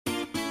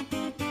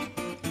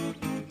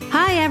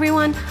Hi,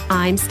 everyone.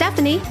 I'm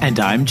Stephanie. And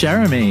I'm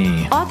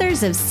Jeremy.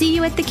 Authors of See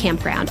You at the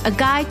Campground, a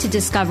guide to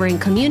discovering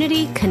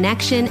community,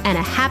 connection, and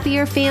a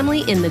happier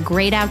family in the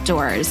great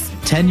outdoors.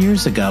 10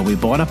 years ago, we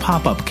bought a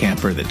pop-up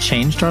camper that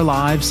changed our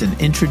lives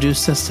and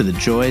introduced us to the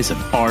joys of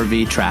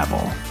RV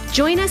travel.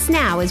 Join us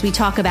now as we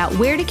talk about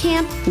where to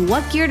camp,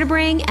 what gear to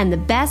bring, and the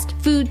best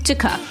food to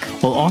cook.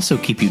 We'll also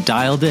keep you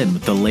dialed in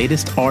with the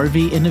latest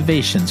RV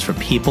innovations for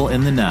people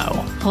in the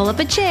know. Pull up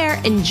a chair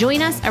and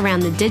join us around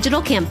the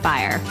digital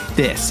campfire.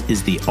 This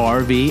is the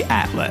RV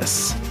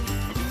Atlas.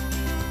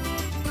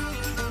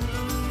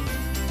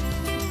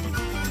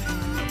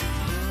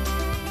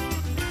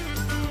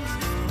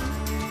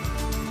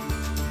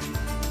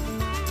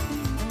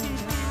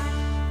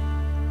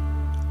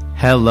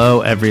 Hello,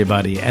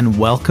 everybody, and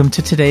welcome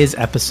to today's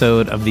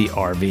episode of the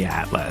RV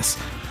Atlas.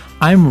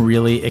 I'm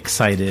really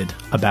excited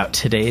about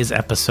today's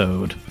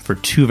episode for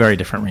two very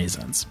different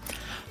reasons.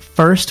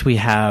 First, we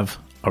have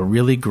a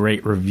really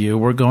great review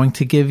we're going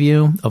to give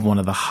you of one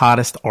of the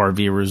hottest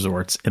RV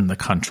resorts in the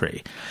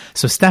country.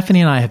 So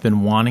Stephanie and I have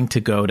been wanting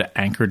to go to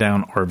Anchor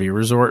Down RV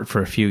Resort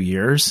for a few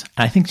years.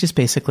 And I think just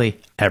basically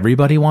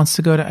everybody wants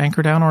to go to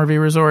Anchor Down RV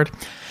Resort.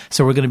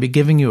 So we're going to be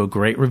giving you a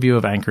great review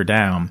of Anchor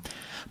Down.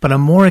 But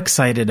I'm more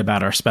excited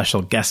about our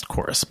special guest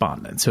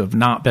correspondents who have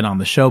not been on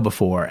the show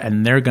before,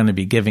 and they're going to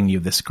be giving you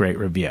this great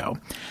review.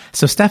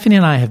 So Stephanie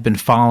and I have been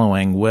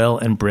following Will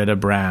and Britta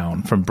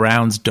Brown from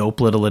Brown's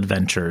Dope Little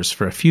Adventures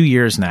for a few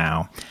years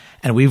now,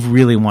 and we've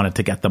really wanted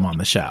to get them on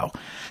the show.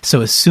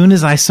 So as soon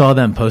as I saw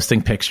them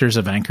posting pictures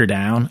of Anchor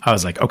Down, I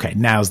was like, okay,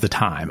 now's the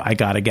time. I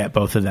got to get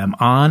both of them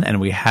on, and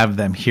we have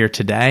them here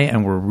today,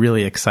 and we're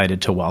really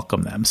excited to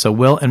welcome them. So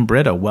Will and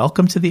Britta,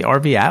 welcome to the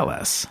RV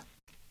Atlas.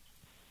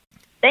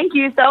 Thank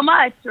you so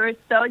much. We're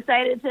so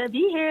excited to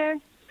be here.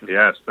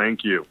 Yes,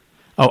 thank you.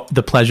 Oh,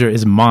 the pleasure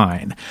is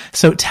mine.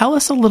 So tell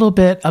us a little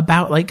bit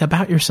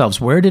about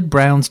yourselves. Where did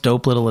Brown's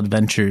Dope Little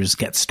Adventures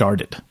get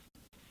started?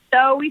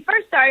 So we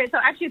first started,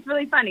 actually it's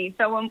really funny.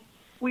 So when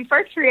we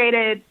first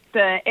created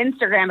the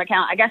Instagram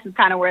account, I guess is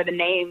kind of where the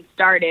name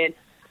started.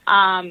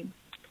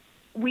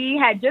 We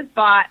had just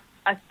bought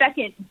a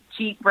second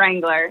Jeep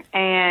Wrangler,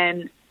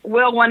 and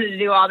Will wanted to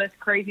do all this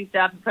crazy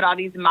stuff and put all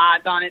these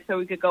mods on it so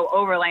we could go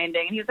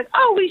overlanding. And he was like,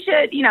 oh, we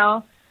should,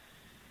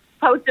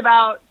 post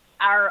about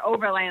our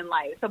overland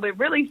life. So we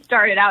really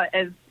started out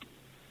as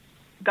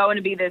going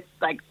to be this,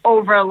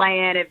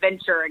 overland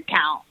adventure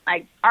account.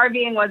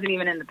 RVing wasn't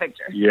even in the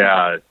picture.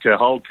 Yeah,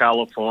 Tahoe,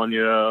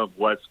 California,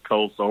 West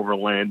Coast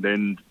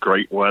overlanding,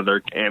 great weather,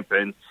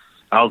 camping.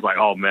 I was like,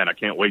 oh, man, I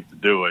can't wait to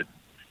do it.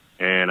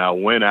 And I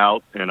went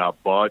out and I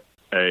bought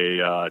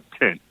a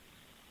tent.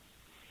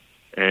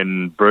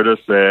 And Britta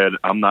said,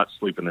 I'm not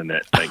sleeping in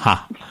that thing.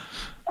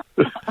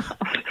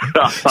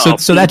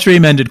 So that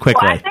dream ended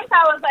quickly. Well, I think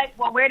I was like,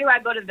 well, where do I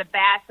go to the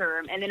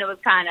bathroom? And then it was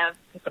kind of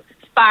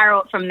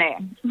spiraled from there.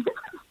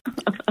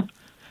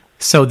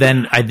 So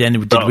then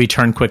did we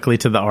turn quickly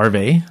to the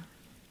RV?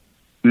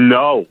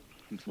 No.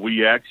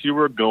 We actually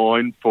were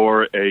going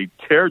for a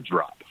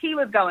teardrop. He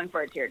was going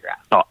for a teardrop.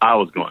 Oh, I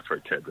was going for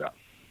a teardrop.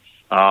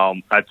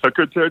 I took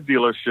her to a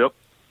dealership,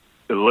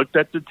 looked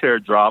at the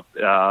teardrop.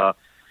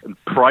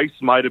 Price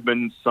might have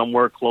been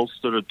somewhere close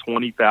to the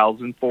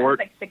 $20,000 for it.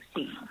 Like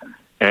 16.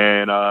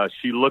 And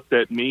she looked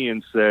at me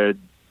and said,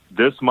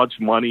 "This much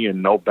money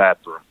and no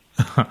bathroom."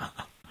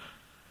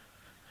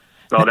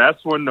 So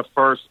that's when the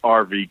first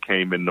RV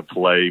came into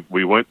play.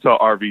 We went to an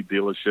RV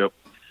dealership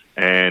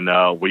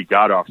and we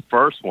got our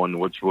first one,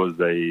 which was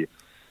a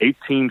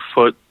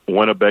 18-foot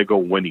Winnebago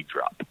Winnie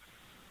Drop.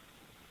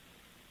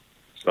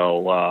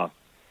 So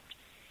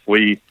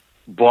we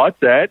bought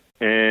that,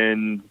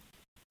 and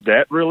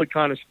that really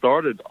kind of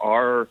started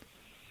our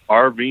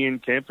RV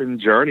and camping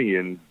journey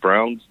in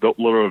Brown's Dope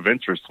Little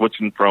Adventures,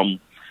 switching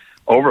from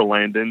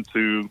overlanding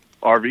to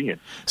RVing.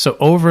 So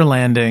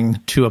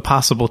overlanding to a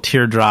possible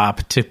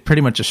teardrop to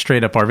pretty much a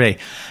straight up RV.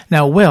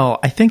 Now, Will,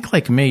 I think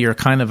like me, you're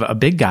kind of a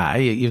big guy.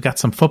 You've got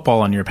some football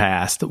on your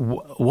past.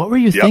 What were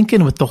you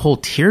thinking with the whole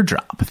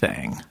teardrop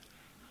thing?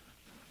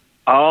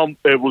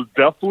 It was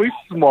definitely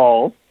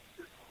small.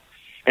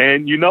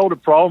 And the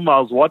problem, I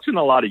was watching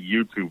a lot of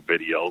YouTube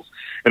videos,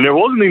 and there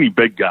wasn't any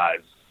big guys.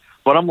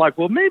 But I'm like,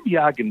 well, maybe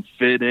I can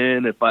fit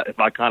in if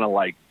I kind of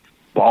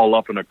ball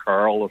up in a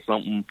curl or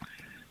something.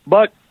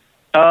 But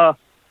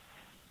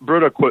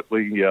Britta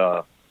quickly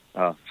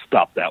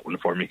stopped that one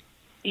for me.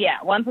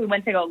 Yeah, once we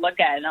went to go look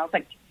at it, and I was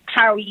like,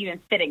 how are we even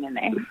fitting in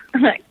there?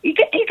 You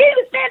can't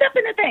even stand up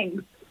in the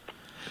thing.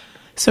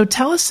 So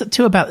tell us,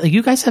 too, about,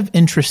 you guys have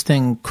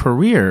interesting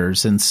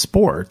careers in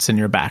sports in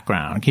your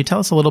background. Can you tell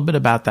us a little bit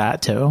about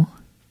that, too?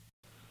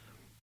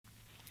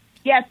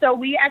 Yeah, so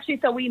we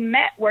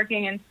met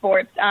working in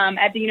sports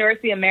at the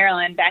University of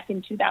Maryland back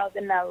in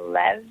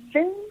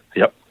 2011.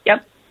 Yep.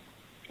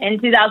 In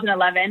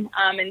 2011.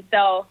 And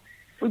so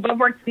we both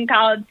worked in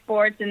college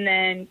sports, and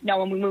then,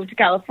 when we moved to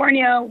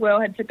California, Will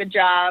had took a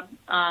job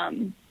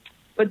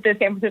with the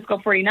San Francisco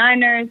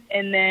 49ers,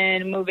 and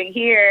then moving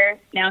here,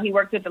 now he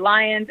works with the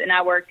Lions, and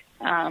I work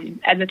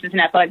as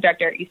assistant athletic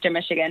director at Eastern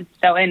Michigan,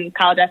 so in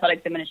college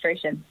athletics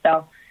administration.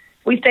 So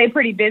we stay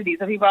pretty busy.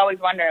 So people always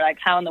wonder, like,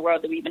 how in the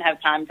world do we even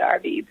have time to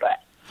RV?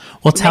 But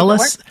well, tell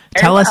us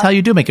how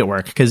you do make it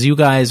work, because you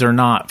guys are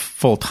not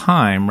full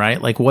time,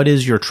 right? Like, what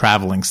is your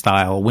traveling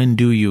style? When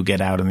do you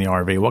get out in the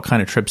RV? What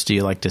kind of trips do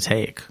you like to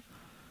take?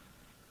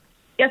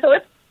 Yeah, so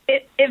it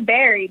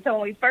varied. So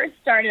when we first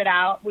started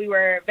out, we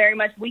were very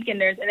much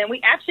weekenders, and then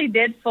we actually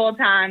did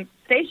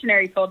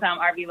stationary full-time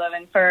RV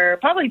living for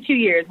probably 2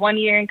 years. 1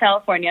 year in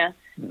California,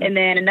 and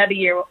then another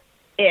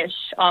year-ish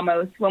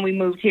almost when we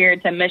moved here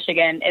to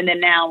Michigan, and then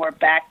now we're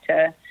back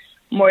to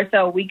more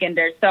so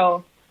weekenders.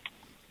 So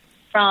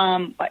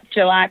from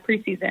July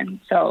preseason,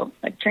 so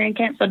like training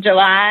camp, so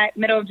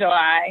middle of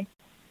July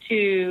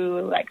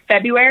to like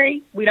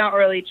February, we don't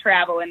really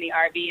travel in the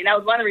RV. And that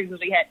was one of the reasons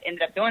we had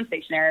ended up doing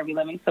stationary RV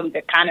living, so we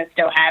could kind of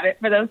still have it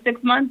for those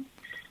 6 months.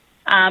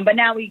 But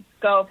now we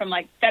go from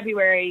like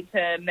February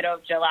to middle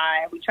of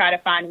July. We try to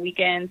find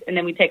weekends, and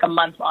then we take a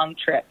month-long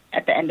trip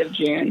at the end of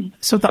June.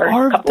 So the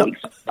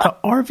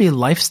RV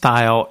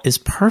lifestyle is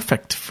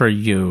perfect for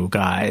you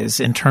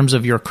guys in terms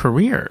of your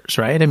careers,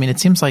 right? I mean, it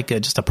seems like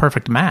just a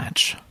perfect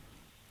match.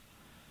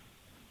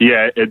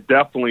 Yeah, it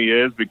definitely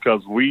is,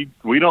 because we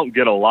don't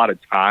get a lot of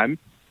time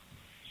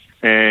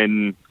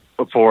and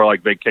for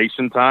like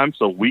vacation time.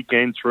 So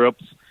weekend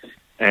trips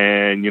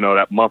and,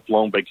 that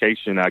month-long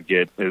vacation I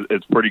get,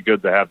 it's pretty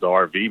good to have the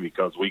RV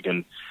because we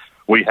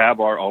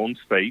have our own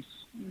space.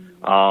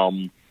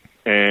 And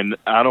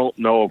I don't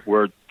know if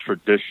we're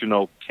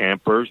traditional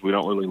campers. We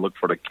don't really look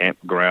for the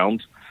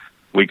campgrounds.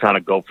 We kind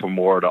of go for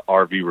more of the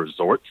RV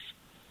resorts.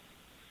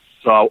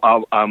 So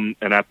and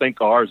I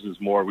think ours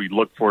is more, we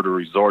look for the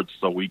resorts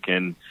so we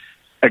can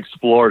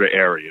explore the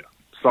area.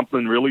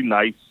 Something really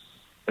nice.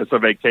 It's a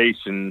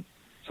vacation.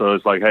 So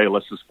it's like, hey,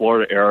 let's explore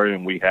the area,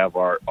 and we have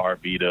our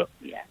RV to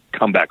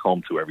come back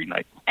home to every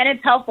night. And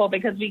it's helpful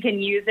because we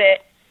can use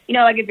it,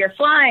 like if you're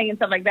flying and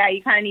stuff like that,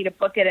 you kind of need to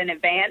book it in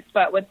advance.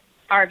 But with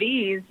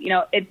RVs,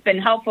 it's been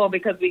helpful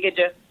because we could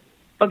just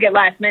book it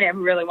last minute if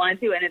we really wanted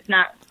to, and it's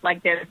not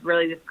like there's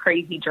really this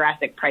crazy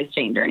drastic price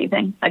change or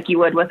anything like you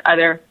would with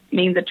other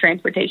means of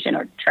transportation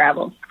or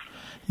travel.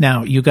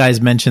 Now, you guys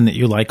mentioned that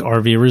you like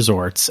RV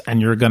resorts,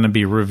 and you're going to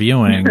be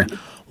reviewing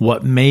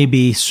what may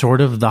be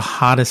sort of the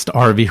hottest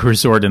RV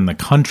resort in the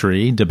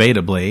country,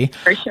 debatably.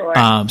 For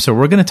sure. So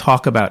we're going to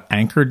talk about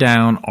Anchor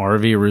Down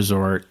RV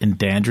Resort in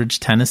Dandridge,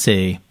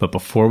 Tennessee. But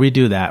before we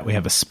do that, we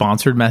have a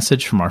sponsored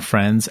message from our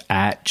friends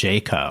at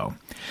Jayco.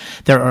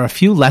 There are a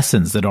few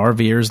lessons that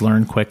RVers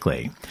learn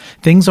quickly.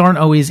 Things aren't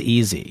always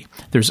easy.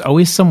 There's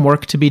always some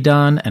work to be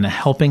done and a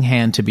helping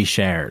hand to be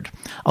shared.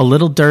 A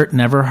little dirt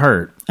never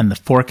hurt, and the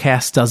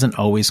forecast doesn't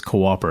always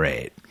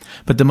cooperate.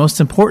 But the most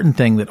important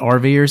thing that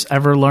RVers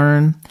ever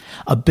learn,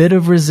 a bit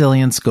of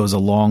resilience goes a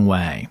long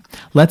way.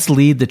 Let's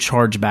lead the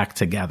charge back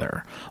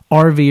together.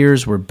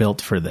 RVers were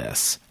built for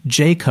this.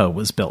 Jayco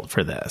was built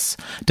for this.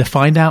 To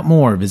find out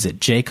more,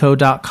 visit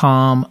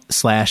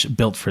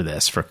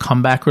jayco.com/built-for-this for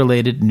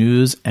comeback-related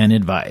news and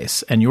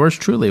advice. And yours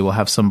truly will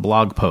have some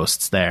blog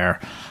posts there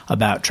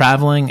about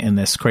traveling in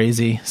this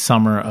crazy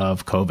summer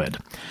of COVID.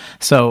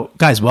 So,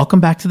 guys, welcome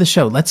back to the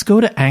show. Let's go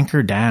to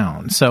Anchor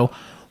Down. So,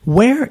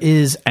 where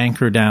is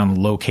Anchor Down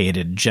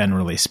located,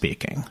 generally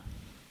speaking?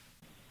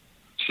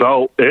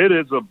 So it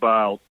is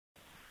about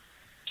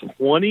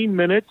 20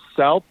 minutes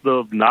south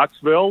of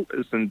Knoxville.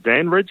 It's in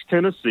Dandridge,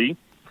 Tennessee,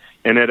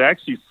 and it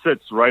actually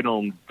sits right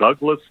on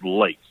Douglas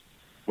Lake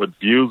with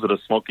views of the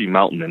Smoky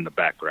Mountain in the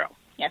background.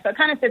 Yeah, so it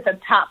kind of sits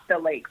atop the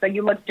lake. So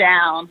you look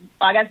down,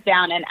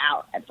 down and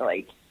out at the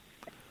lake.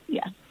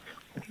 Yeah.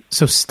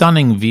 So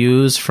stunning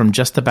views from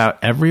just about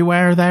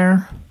everywhere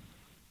there?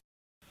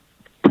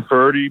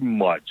 Pretty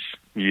much,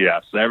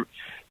 yes.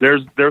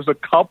 There's a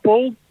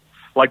couple,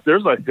 like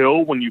there's a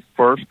hill when you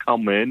first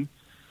come in,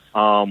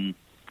 and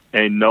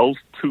those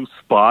two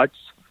spots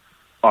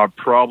are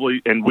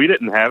probably, and we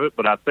didn't have it,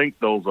 but I think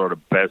those are the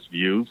best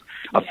views.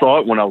 Yeah. I saw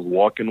it when I was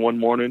walking one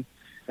morning,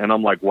 and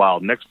I'm like, wow,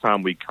 next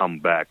time we come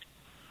back,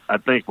 I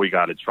think we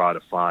got to try to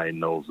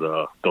find those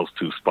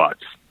two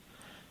spots.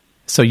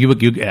 So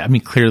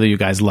clearly you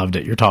guys loved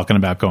it. You're talking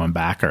about going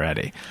back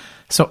already.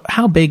 So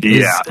how big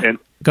is? Yeah, and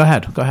go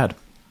ahead.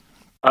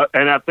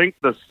 And I think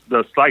the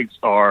sites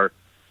are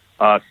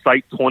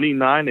site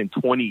 29 and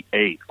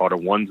 28 are the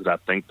ones that I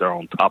think they're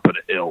on top of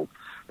the hill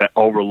that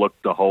overlook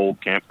the whole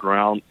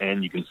campground,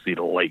 and you can see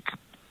the lake.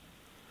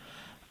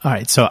 All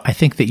right, so I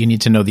think that you need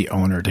to know the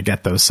owner to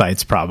get those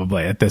sites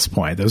probably at this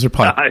point. Those are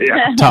probably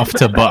tough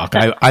to book.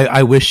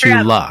 I wish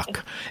you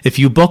luck. If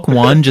you book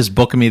one, just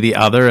book me the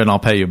other, and I'll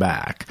pay you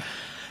back.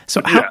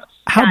 So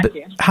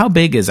how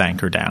big is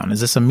Anchor Down?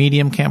 Is this a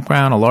medium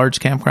campground, a large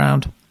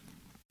campground?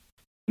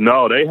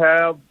 No, they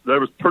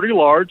was pretty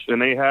large,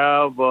 and they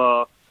have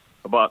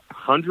about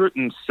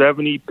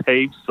 170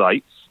 paved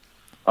sites,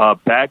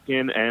 back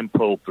in and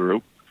pull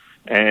through.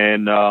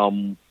 And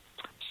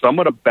some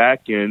of the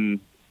back end,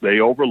 they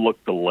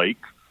overlook the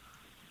lake.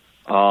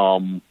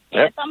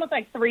 It's almost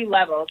like 3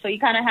 levels. So you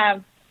kind of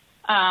have,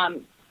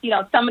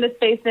 some of the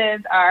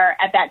spaces are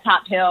at that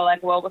top hill,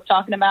 like Will was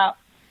talking about.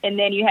 And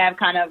then you have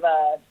kind of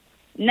a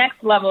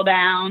next level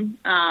down,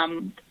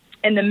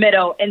 in the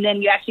middle, and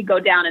then you actually go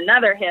down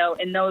another hill,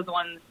 and those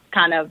ones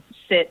kind of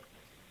sit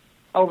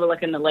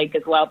overlooking the lake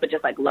as well, but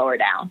just like lower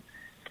down.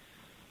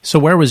 So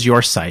where was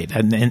your site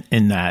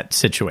in that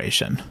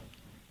situation?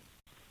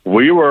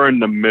 We were in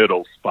the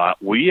middle spot.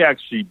 We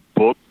actually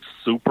booked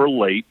super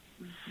late.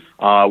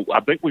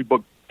 I think we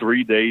booked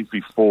 3 days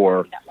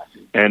before,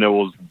 and it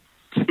was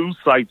 2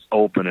 sites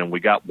open, and we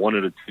got one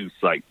of the 2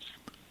 sites.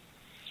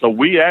 So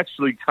we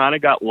actually kind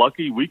of got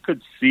lucky. We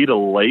could see the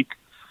lake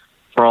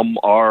from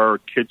our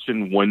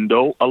kitchen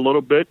window a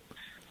little bit.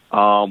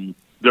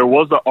 There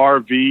was an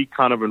RV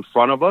kind of in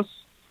front of us,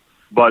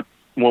 but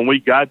when we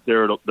got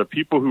there, the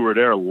people who were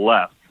there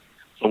left.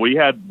 So we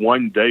had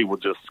one day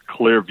with just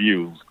clear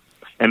views,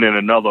 and then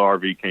another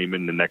RV came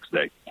in the next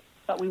day.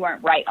 But we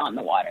weren't right on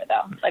the water,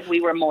 though. Like,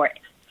 we were more,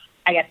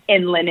 I guess,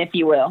 inland, if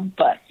you will.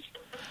 But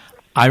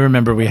I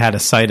remember we had a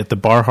site at the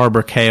Bar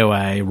Harbor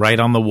KOA right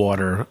on the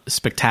water,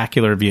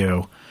 spectacular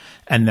view,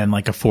 and then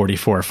like a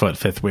 44-foot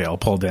fifth wheel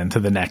pulled into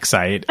the next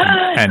site.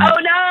 And oh,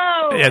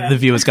 no! Yeah, the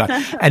view was gone.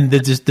 And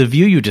the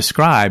view you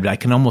described, I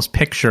can almost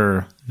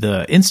picture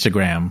the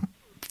Instagram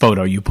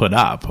photo you put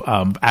up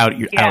out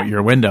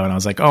your window, and I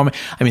was like, oh,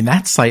 I mean,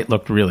 that site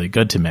looked really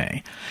good to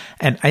me.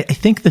 And I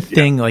think the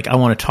thing, like, I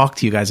want to talk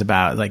to you guys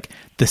about, like,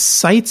 the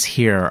sites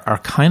here are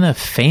kind of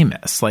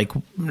famous, like,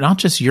 not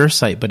just your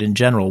site, but in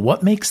general.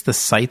 What makes the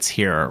sites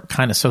here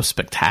kind of so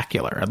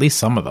spectacular, at least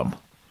some of them?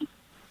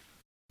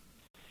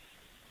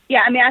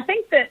 Yeah, I mean, I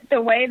think that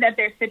the way that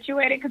they're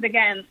situated, because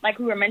again, like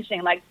we were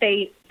mentioning, like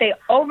they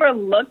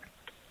overlook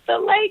the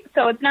lake,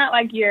 so it's not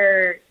like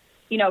you're,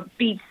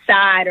 beach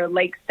side or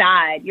lake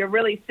side. You're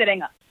really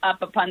sitting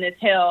up upon this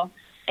hill,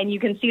 and you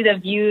can see the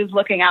views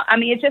looking out. I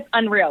mean, it's just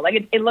unreal.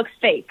 Like, it looks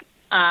fake.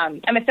 I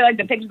feel like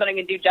the pictures don't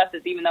even do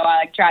justice, even though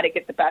I try to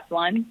get the best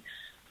ones.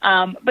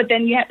 But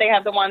then they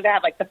have the ones that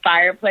have like the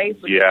fireplace,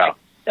 which is like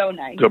so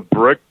nice. The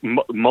brick,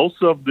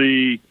 most of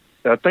I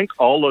think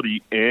all of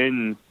the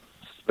inn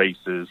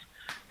spaces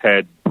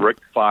had brick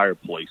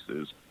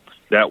fireplaces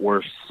that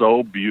were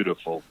so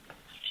beautiful,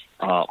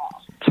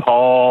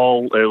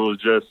 tall. It was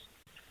just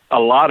a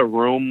lot of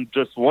room.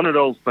 Just one of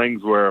those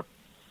things where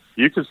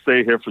you could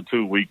stay here for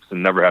 2 weeks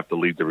and never have to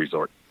leave the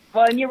resort.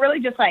 Well, and you're really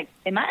just like,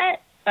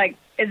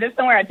 is this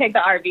somewhere I take the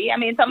RV? I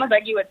mean, it's almost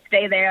like you would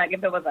stay there, like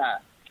if it was a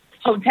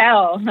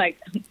hotel. Like,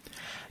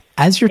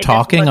 as you're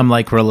talking, I'm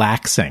like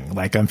relaxing.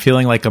 Like, I'm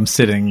feeling like I'm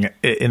sitting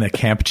in a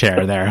camp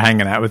chair there,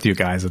 hanging out with you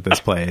guys at this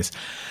place.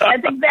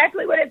 That's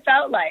exactly what it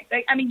felt like.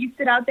 Like, I mean, you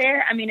sit out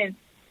there. I mean, it's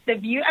the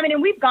view. I mean,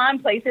 and we've gone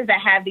places that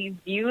have these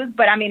views,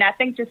 but I mean, I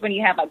think just when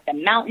you have like the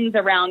mountains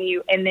around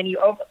you, and then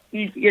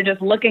you're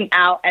just looking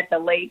out at the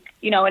lake,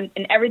 and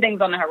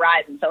everything's on the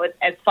horizon. So it's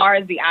as far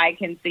as the eye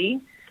can see,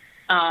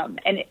 and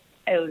it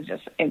was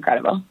just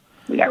incredible.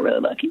 We got really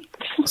lucky.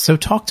 So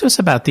talk to us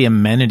about the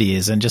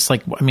amenities and just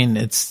like, I mean,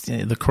 it's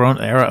the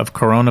era of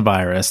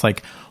coronavirus.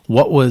 Like,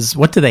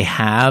 what do they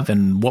have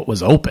and what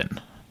was open?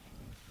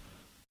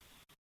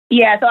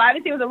 Yeah, so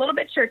obviously it was a little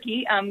bit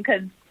tricky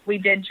because we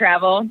did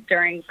travel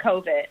during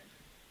COVID.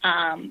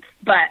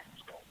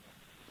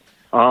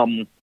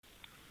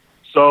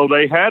 So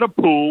they had a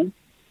pool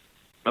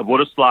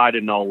with a slide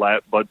and all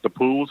that, but the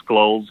pool was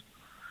closed.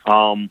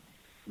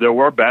 There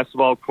were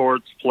basketball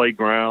courts,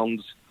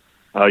 playgrounds,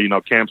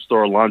 camp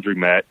store,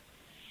 laundromat.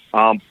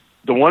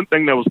 The one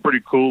thing that was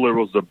pretty cool, there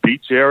was a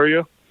beach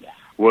area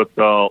with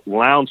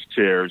lounge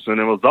chairs, and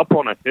it was up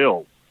on a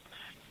hill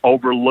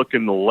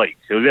overlooking the lake.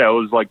 It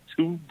was like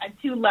two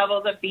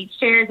levels of beach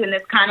chairs in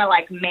this kind of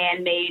like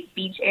man-made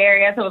beach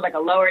area. So it was like a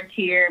lower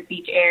tier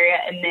beach area,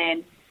 and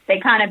then they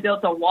kind of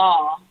built a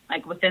wall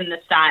like within the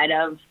side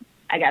of,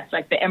 I guess,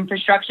 like the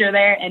infrastructure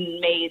there, and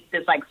made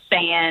this like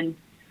sand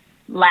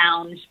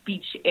lounge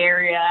beach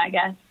area, I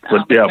guess.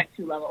 Like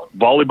 2 levels.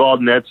 Volleyball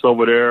nets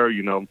over there,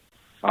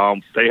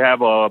 they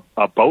have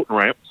a boat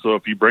ramp, so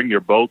if you bring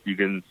your boat, you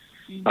can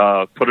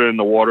put it in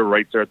the water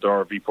right there at the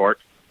RV park.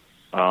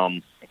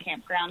 The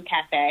campground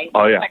cafe.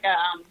 Oh, yeah.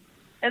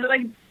 It's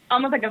like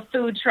almost like a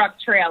food truck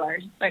trailer,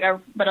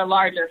 but a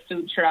larger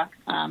food truck,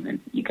 and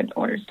you could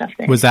order stuff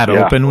there. Was that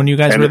open when you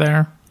guys were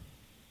there?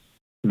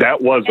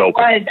 That was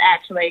open. It was,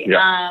 actually.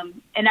 Yeah.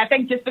 And I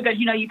think just because,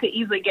 you could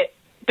easily get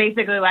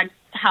basically like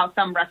how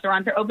some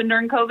restaurants are open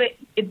during COVID,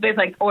 it's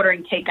basically like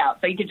ordering takeout,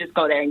 so you could just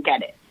go there and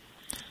get it.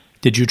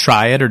 Did you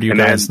try it, or do you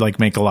guys like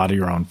make a lot of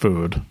your own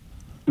food?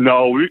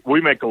 No,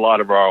 we make a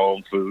lot of our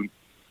own food.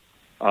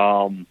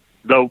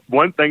 The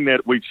one thing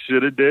that we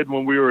should have did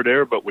when we were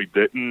there, but we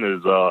didn't,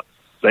 is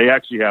they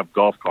actually have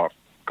golf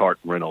cart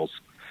rentals.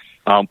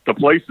 The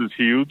place is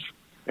huge,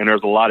 and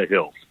there's a lot of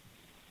hills.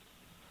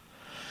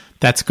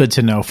 That's good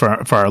to know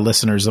for our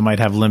listeners that might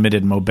have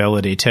limited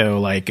mobility too.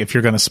 Like, if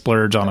you're going to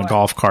splurge on a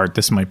golf cart,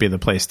 this might be the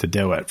place to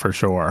do it for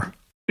sure.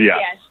 Yeah.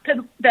 Yes,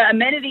 because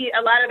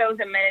a lot of those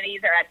amenities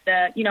are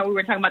at we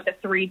were talking about the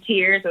 3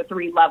 tiers or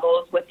 3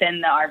 levels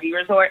within the RV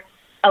resort.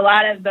 A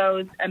lot of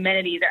those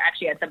amenities are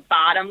actually at the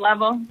bottom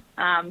level.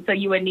 So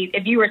you would need,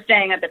 if you were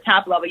staying at the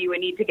top level, you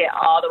would need to get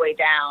all the way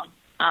down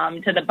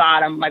to the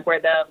bottom, like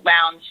where the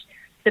lounge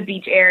the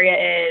beach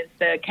area is,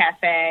 the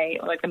cafe,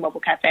 or like the mobile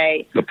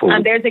cafe. The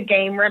pool. There's a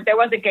game room. There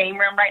was a game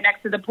room right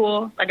next to the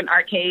pool, like an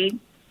arcade.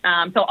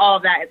 So all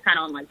of that is kind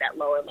of on like that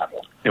lower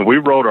level. And we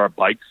rode our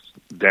bikes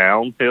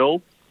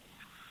downhill,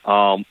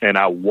 and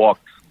I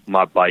walked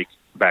my bike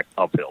back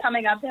uphill.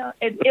 Coming uphill,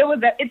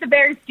 it's a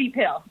very steep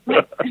hill.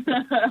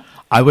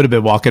 I would have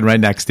been walking right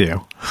next to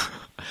you.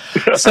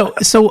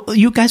 So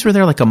you guys were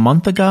there like a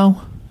month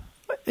ago,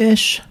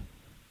 ish.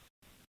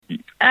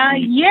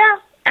 Yeah.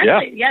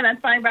 Actually, yeah,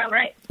 that's probably about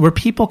right. Were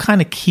people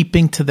kind of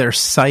keeping to their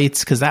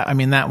sites? Because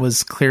that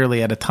was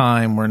clearly at a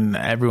time when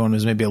everyone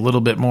was maybe a little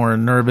bit more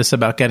nervous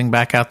about getting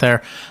back out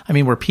there. I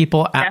mean, were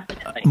people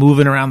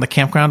moving around the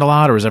campground a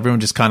lot, or was everyone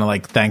just kind of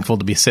like thankful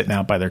to be sitting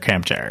out by their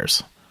camp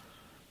chairs?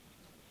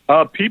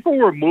 People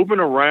were moving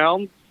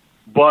around,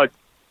 but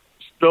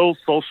still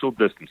social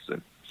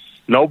distancing.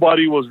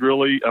 Nobody was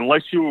really,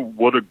 unless you were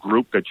with a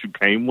group that you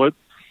came with,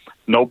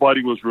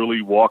 nobody was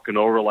really walking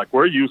over. Like,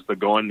 we're used to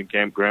going to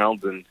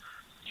campgrounds and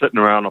sitting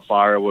around a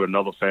fire with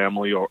another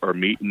family or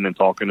meeting and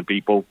talking to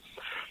people.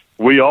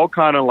 We all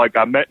kind of like,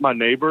 I met my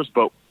neighbors,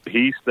 but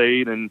he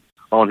stayed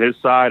on his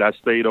side. I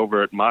stayed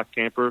over at my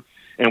camper,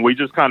 and we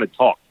just kind of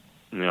talked,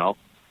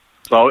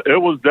 So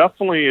it was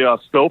definitely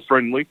still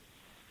friendly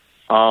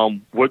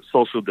with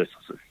social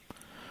distancing.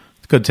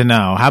 Good to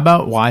know. How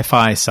about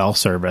Wi-Fi cell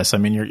service? I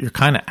mean, you're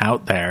kind of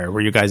out there.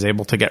 Were you guys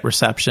able to get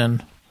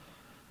reception?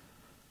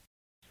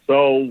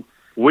 So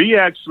we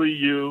actually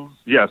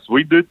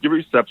we did the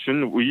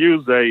reception. We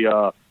use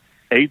a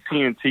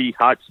AT&T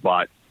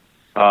hotspot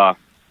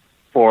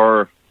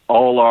for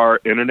all our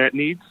internet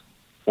needs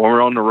when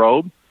we're on the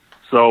road.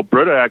 So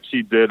Britta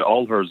actually did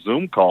all her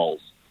Zoom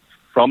calls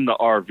from the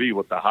RV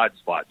with the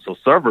hotspot. So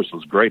service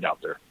was great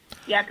out there.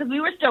 Yeah, because we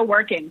were still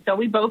working, so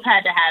we both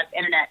had to have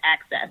internet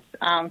access.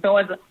 So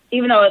it was,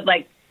 even though it's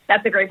like,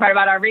 that's the great part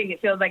about RVing,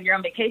 it feels like you're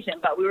on vacation,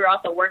 but we were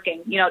also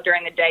working,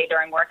 during the day,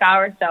 during work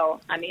hours. So,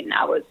 I mean,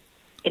 I was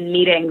in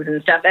meetings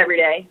and stuff every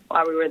day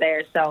while we were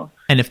there. So,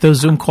 and if those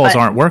Zoom calls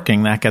aren't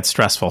working, that gets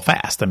stressful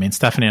fast. I mean,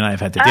 Stephanie and I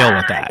have had to deal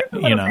with that,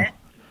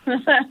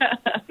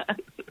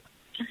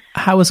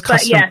 How was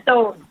custom? But yeah,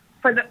 so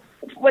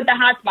with the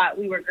hotspot,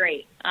 we were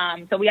great.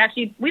 So we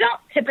don't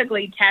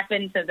typically tap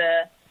into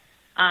the,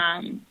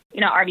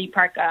 RV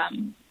park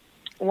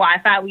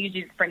Wi-Fi. We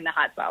usually just bring the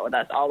hotspot with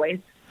us always.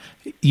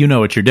 You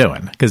know what you're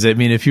doing, because I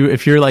mean, if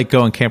you're like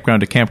going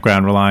campground to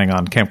campground relying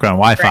on campground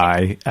Wi-Fi,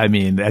 right. I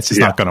mean, that's just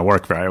not going to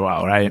work very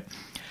well, right?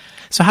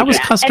 So how was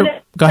custom?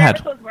 Go ahead.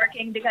 It was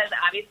working because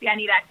obviously I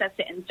need access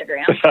to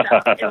Instagram. So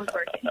it was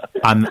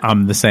working.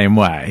 I'm the same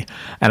way,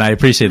 and I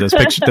appreciate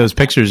those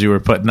pictures you were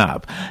putting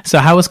up. So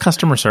how was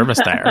customer service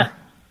there?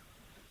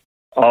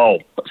 Oh,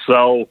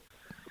 so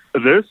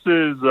this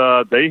is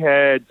they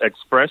had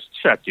express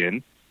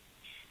check-in,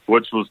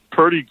 which was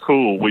pretty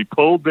cool. We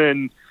pulled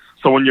in.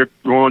 So when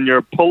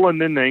you're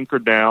pulling in Anchor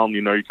down,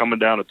 you're coming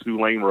down a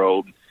 2-lane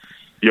road,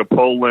 you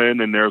pull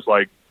in and there's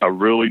like a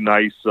really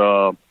nice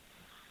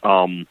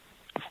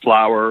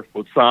flower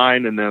with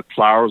sign and then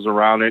flowers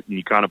around it, and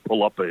you kind of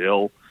pull up a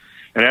hill.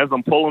 And as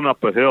I'm pulling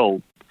up a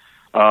hill,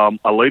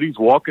 a lady's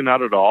walking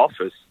out of the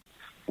office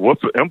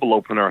with an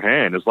envelope in her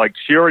hand. It's like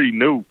she already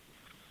knew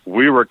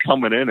we were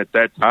coming in at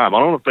that time. I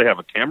don't know if they have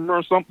a camera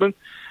or something,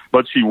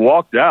 but she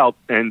walked out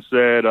and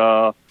said,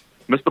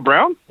 Mr.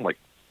 Brown? I'm like,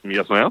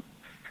 yes, ma'am.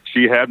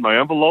 She had my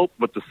envelope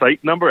with the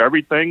site number,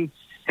 everything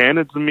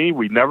handed to me.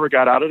 We never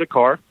got out of the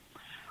car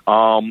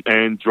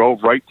and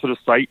drove right to the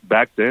site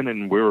back then,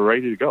 and we were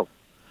ready to go.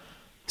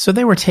 So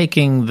they were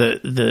taking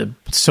the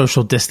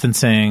social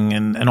distancing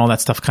and all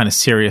that stuff kind of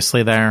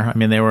seriously there? I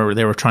mean, they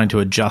were trying to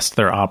adjust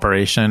their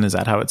operation. Is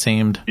that how it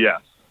seemed?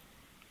 Yes.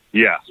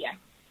 Yeah.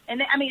 And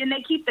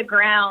they keep the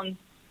grounds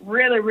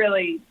really,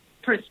 really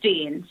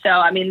pristine. So,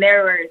 I mean,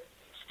 there were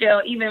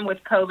still, even with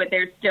COVID,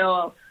 there's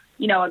still,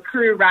 a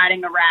crew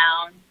riding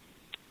around.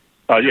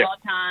 All the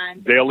time.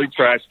 Daily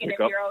trash pickup.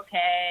 If you're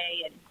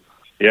okay. And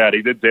yeah,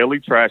 they did daily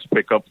trash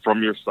pickup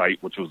from your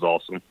site, which was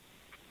awesome.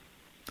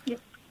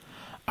 Yep.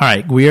 All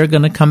right, we are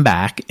going to come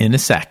back in a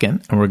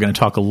second, and we're going to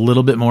talk a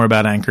little bit more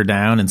about Anchor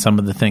Down and some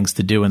of the things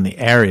to do in the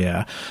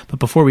area. But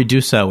before we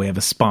do so, we have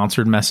a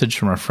sponsored message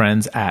from our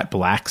friends at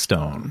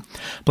Blackstone.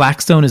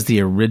 Blackstone is the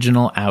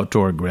original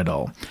outdoor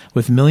griddle.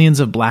 With millions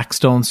of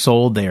Blackstone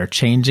sold, they are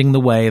changing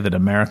the way that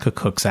America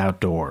cooks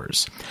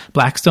outdoors.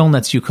 Blackstone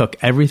lets you cook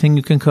everything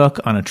you can cook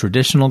on a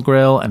traditional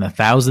grill and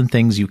 1,000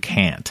 things you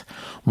can't.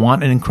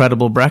 Want an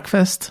incredible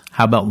breakfast?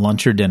 How about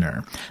lunch or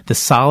dinner? The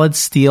solid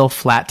steel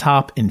flat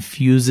top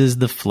infuses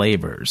the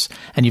flavors,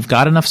 and you've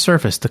got enough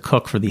surface to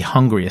cook for the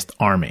hungriest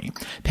army.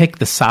 Pick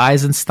the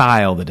size and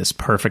style that is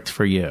perfect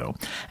for you.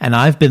 And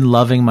I've been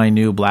loving my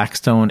new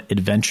Blackstone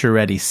Adventure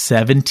Ready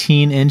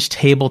 17-inch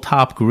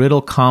tabletop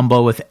griddle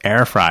combo with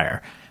air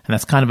fryer. And And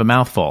that's kind of a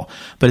mouthful.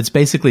 But it's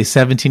basically a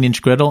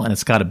 17-inch griddle, and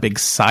it's got a big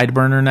side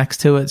burner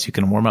next to it, so you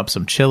can warm up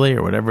some chili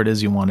or whatever it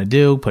is you want to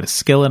do, put a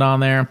skillet on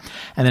there.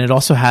 And then it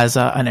also has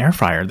an air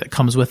fryer that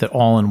comes with it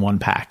all in one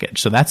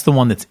package. So that's the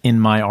one that's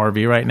in my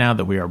RV right now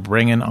that we are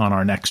bringing on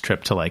our next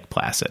trip to Lake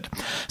Placid.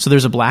 So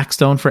there's a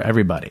Blackstone for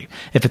everybody.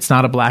 If it's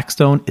not a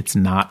Blackstone, it's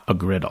not a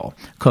griddle.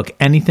 Cook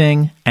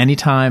anything,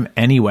 anytime,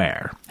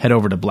 anywhere. Head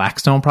over to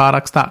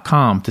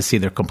blackstoneproducts.com to see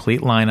their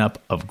complete lineup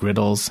of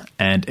griddles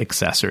and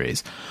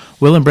accessories.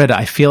 Will and Britta,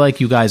 I feel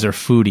like you guys are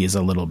foodies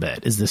a little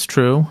bit. Is this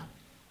true?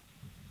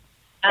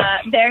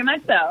 Very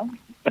much so.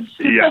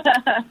 Yeah.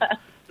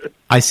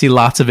 I see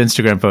lots of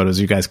Instagram photos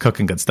of you guys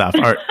cooking good stuff.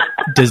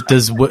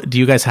 Do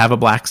you guys have a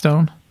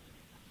Blackstone?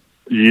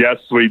 Yes,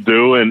 we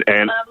do. And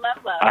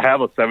Love. I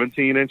have a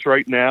 17-inch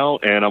right now,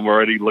 and I'm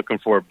already looking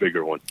for a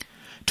bigger one.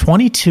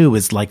 22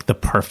 is like the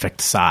perfect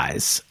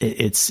size.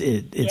 It's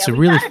We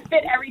really try to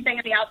fit everything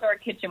in the outdoor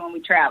kitchen when we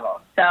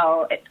travel.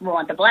 So we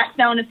want the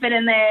Blackstone to fit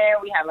in there.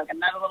 We have like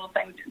another little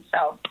thing.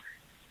 So,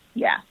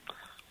 yeah.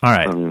 All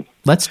right.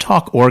 Let's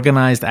talk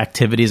organized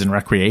activities and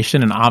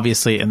recreation. And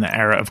obviously, in the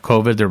era of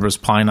COVID, there was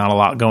probably not a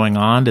lot going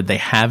on. Did they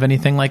have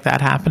anything like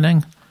that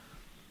happening?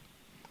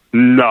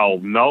 No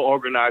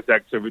organized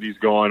activities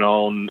going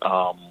on.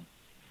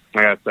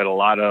 Like I said, a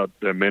lot of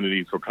the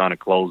amenities were kind of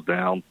closed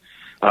down.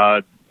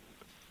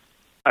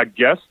 I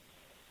guess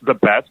the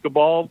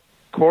basketball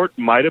court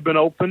might have been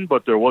open,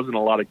 but there wasn't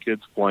a lot of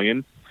kids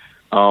playing.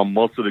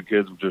 Most of the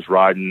kids were just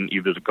riding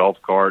either the golf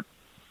cart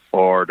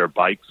or their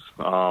bikes.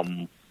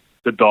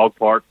 The dog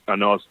park, I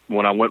know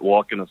when I went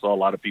walking, I saw a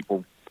lot of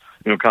people,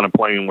 kind of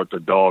playing with the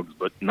dogs,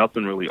 but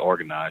nothing really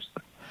organized.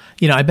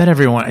 I bet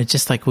everyone, it's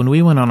just like when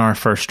we went on our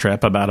first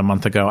trip about a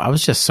month ago, I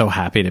was just so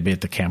happy to be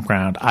at the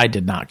campground. I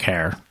did not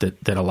care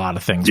that a lot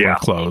of things were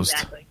closed.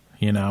 Exactly.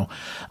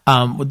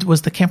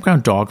 Was the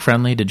campground dog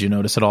friendly? Did you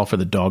notice at all for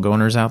the dog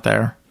owners out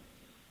there?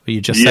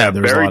 You just said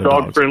there was a lot of dogs.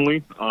 Yeah, very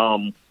dog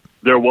friendly.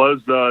 There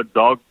was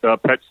dog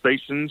pet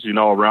stations,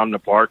 around the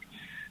park.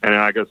 And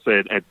like I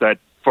said, at that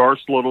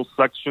first little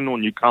section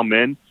when you come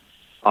in,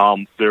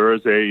 there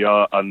is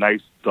a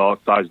nice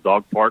dog-sized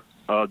dog park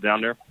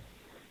down there.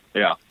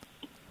 Yeah.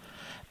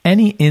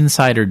 Any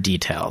insider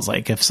details?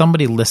 Like if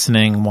somebody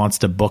listening wants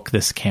to book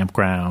this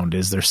campground,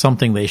 is there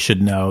something they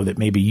should know that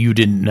maybe you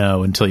didn't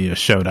know until you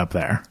showed up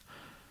there?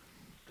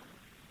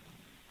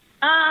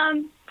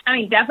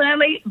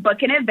 Definitely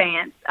book in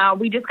advance.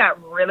 We just got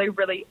really,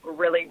 really,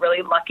 really,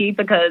 really lucky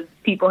because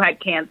people had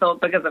canceled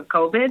because of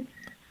COVID.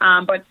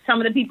 But some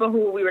of the people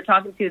who we were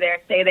talking to there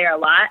stay there a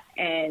lot,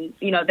 and,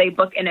 they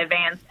book in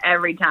advance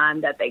every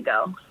time that they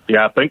go.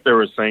 Yeah, I think they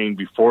were saying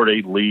before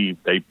they leave,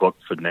 they book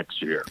for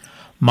next year.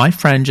 My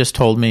friend just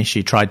told me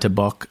she tried to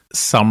book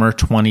summer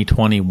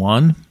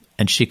 2021,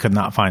 and she could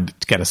not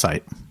get a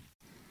site.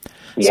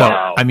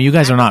 Yeah. So, you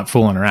guys are not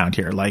fooling around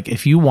here. Like,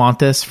 if you want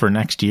this for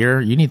next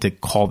year, you need to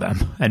call them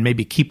and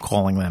maybe keep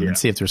calling them and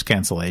see if there's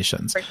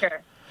cancellations. For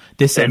sure.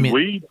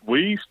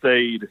 We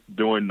stayed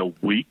during the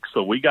week,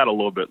 so we got a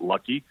little bit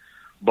lucky,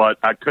 but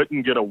I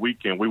couldn't get a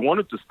weekend. We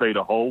wanted to stay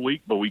the whole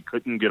week, but we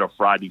couldn't get a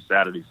Friday,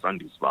 Saturday,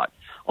 Sunday spot.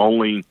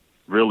 Only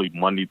really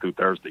Monday through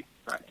Thursday.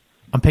 Right.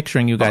 I'm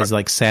picturing you guys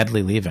like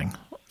sadly leaving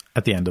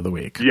at the end of the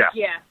week. Yeah.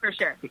 Yeah, for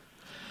sure.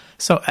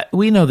 So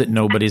we know that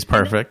nobody's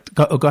perfect.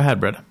 Go ahead,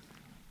 Britta.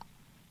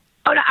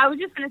 Oh, no, I was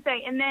just going to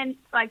say, and then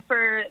like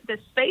for the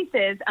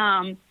spaces,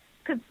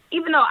 because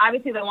even though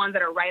obviously the ones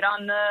that are right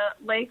on the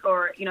lake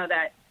or,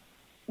 that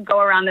go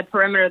around the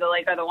perimeter of the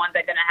lake are the ones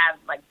that are going to have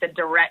like the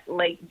direct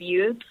lake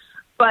views.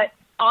 But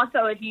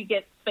also if you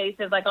get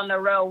spaces like on the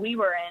row we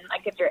were in,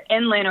 like if you're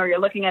inland or you're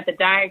looking at the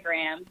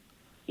diagram,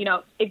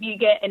 if you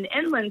get an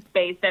inland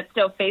space that's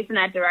still facing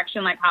that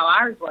direction like how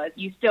ours was,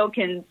 you still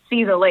can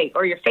see the lake,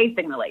 or you're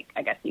facing the lake,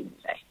 I guess you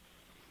would say.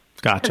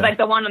 Gotcha. Because like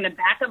the one on the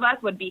back of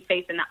us would be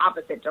facing the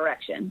opposite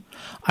direction.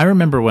 I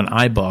remember when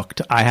I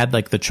booked, I had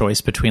like the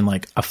choice between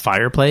like a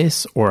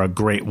fireplace or a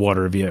great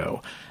water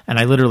view. And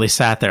I literally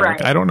sat there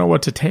like, I don't know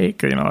what to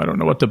take. I don't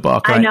know what to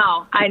book. I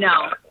know.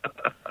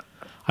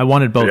 I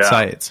wanted both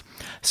sites.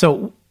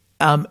 So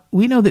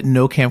we know that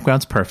no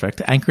campground's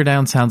perfect. Anchor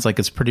Down sounds like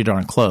it's pretty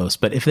darn close.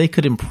 But if they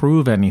could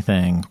improve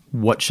anything,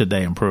 what should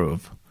they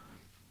improve?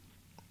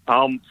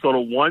 So the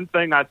one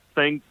thing I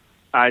think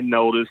I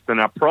noticed,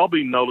 and I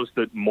probably noticed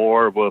it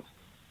more with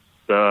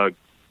the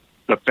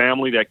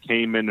family that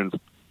came in and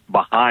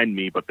behind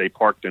me, but they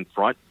parked in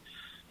front.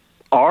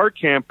 Our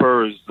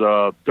camper is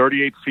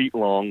 38 feet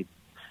long,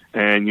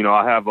 and,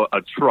 I have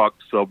a truck.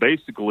 So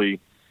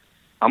basically,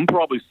 I'm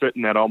probably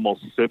sitting at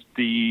almost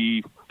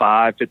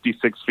 55,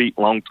 56 feet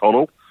long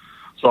total.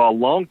 So a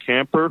long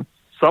camper,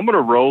 some of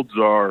the roads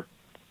are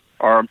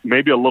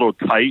maybe a little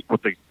tight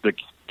with the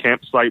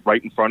campsite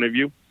right in front of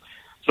you.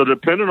 So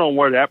depending on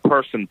where that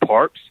person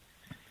parks,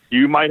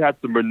 you might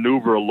have to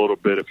maneuver a little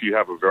bit if you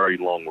have a very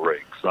long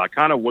rig. So I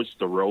kind of wish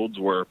the roads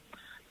were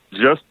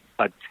just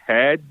a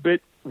tad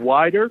bit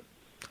wider.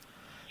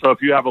 So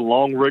if you have a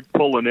long rig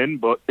pulling in,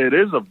 but it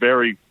is a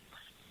very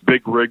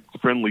big rig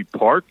friendly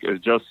park.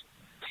 It's just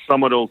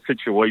some of those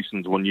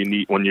situations when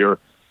you're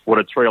with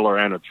a trailer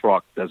and a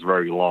truck that's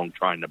very long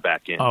trying to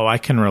back in. Oh, I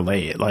can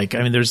relate. Like,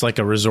 I mean, there's like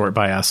a resort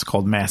by us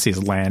called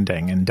Massey's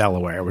Landing in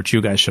Delaware, which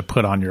you guys should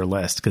put on your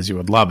list because you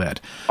would love it.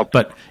 Okay.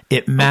 But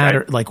it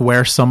matters, like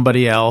where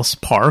somebody else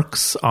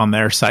parks on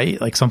their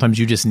site. Like sometimes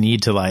you just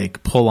need to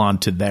like pull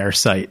onto their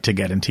site to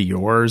get into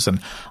yours. And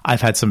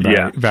I've had some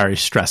very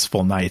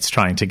stressful nights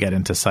trying to get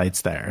into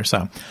sites there.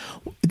 So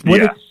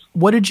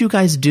what did you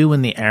guys do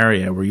in the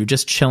area? Were you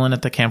just chilling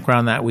at the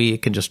campground that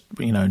week and just,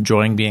 you know,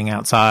 enjoying being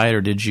outside,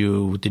 or did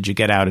you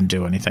get out and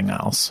do anything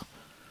else?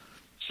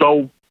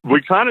 So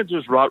we kind of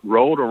just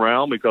rode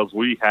around because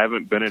we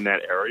haven't been in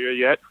that area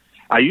yet.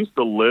 I used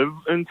to live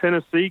in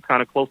Tennessee,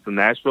 kind of close to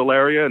Nashville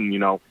area, and, you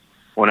know,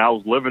 when I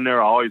was living there,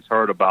 I always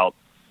heard about,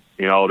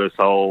 you know, this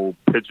whole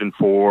Pigeon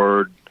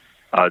Forge,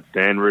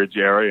 Danridge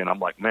area, and I'm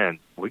like, man,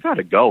 we got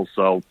to go.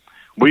 So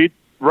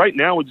right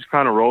now we just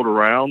kind of rode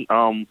around.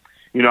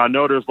 You know, I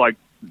know there's like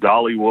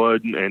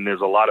Dollywood, and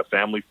there's a lot of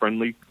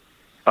family-friendly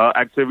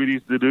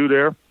activities to do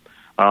there.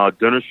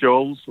 Dinner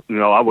shows. You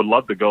know, I would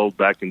love to go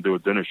back and do a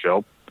dinner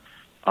show.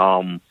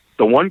 The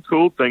one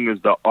cool thing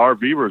is the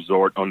RV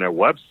resort on their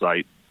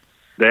website,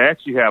 they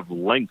actually have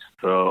links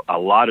to a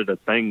lot of the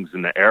things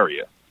in the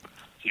area.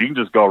 So you can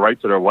just go right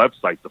to their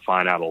website to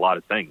find out a lot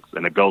of things,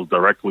 and it goes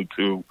directly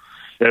to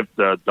if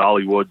the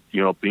Dollywood,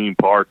 you know, theme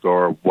park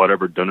or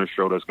whatever dinner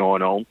show that's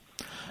going on.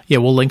 Yeah,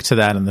 we'll link to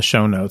that in the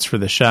show notes for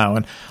the show.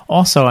 And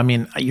also, I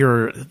mean,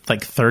 you're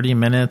like 30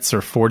 minutes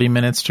or 40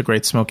 minutes to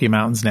Great Smoky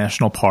Mountains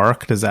National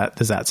Park. Does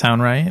that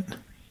sound right?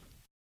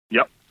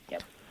 Yep.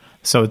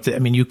 So, I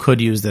mean, you could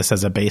use this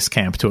as a base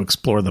camp to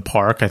explore the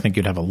park. I think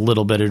you'd have a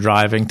little bit of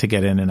driving to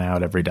get in and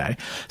out every day.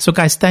 So,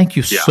 guys, thank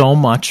you so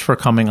much for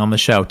coming on the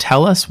show.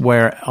 Tell us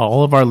where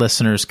all of our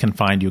listeners can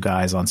find you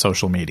guys on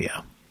social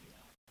media.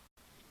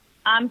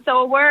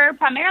 So we're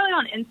primarily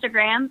on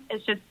Instagram.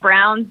 It's just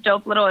Brown's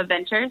Dope Little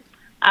Adventures.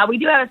 We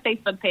do have a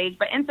Facebook page,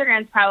 but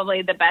Instagram is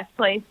probably the best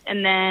place.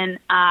 And then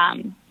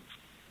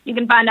you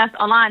can find us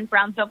online,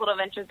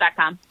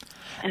 brownsdopelittleadventures.com,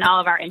 and all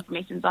of our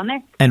information's on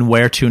there. And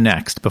where to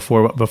next?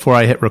 Before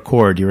I hit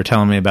record, you were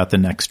telling me about the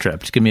next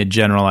trip. Just give me a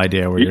general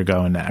idea where you're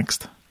going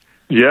next.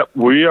 Yep,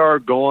 we are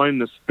going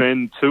to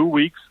spend 2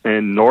 weeks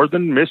in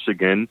northern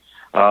Michigan,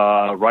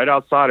 right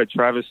outside of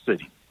Traverse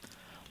City.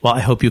 Well, I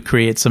hope you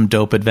create some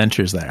dope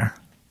adventures there.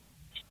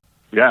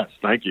 Yes,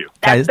 thank you.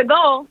 That's the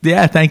goal.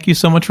 Yeah, thank you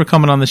so much for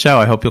coming on the show.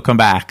 I hope you'll come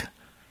back.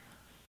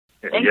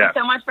 Thank you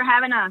so much for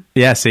having us.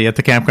 Yeah, see you at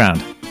the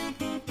campground.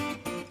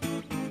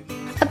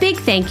 A big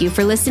thank you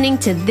for listening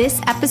to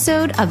this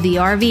episode of the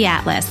RV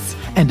Atlas.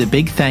 And a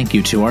big thank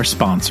you to our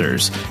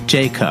sponsors,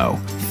 Jayco,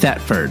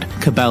 Thetford,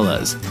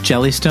 Cabela's,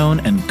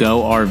 Jellystone, and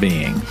Go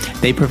RVing.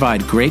 They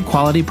provide great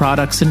quality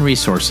products and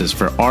resources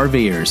for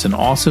RVers and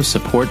also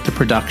support the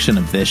production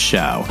of this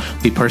show.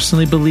 We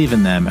personally believe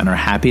in them and are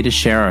happy to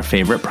share our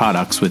favorite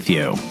products with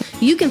you.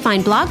 You can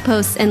find blog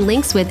posts and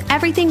links with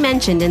everything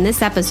mentioned in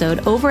this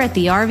episode over at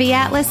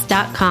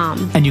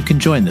thervatlas.com. And you can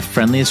join the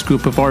friendliest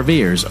group of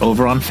RVers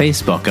over on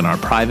Facebook in our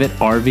private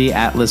RV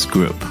Atlas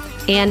group.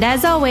 And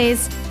as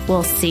always,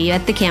 we'll see you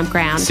at the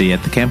campground. See you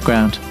at the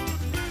campground.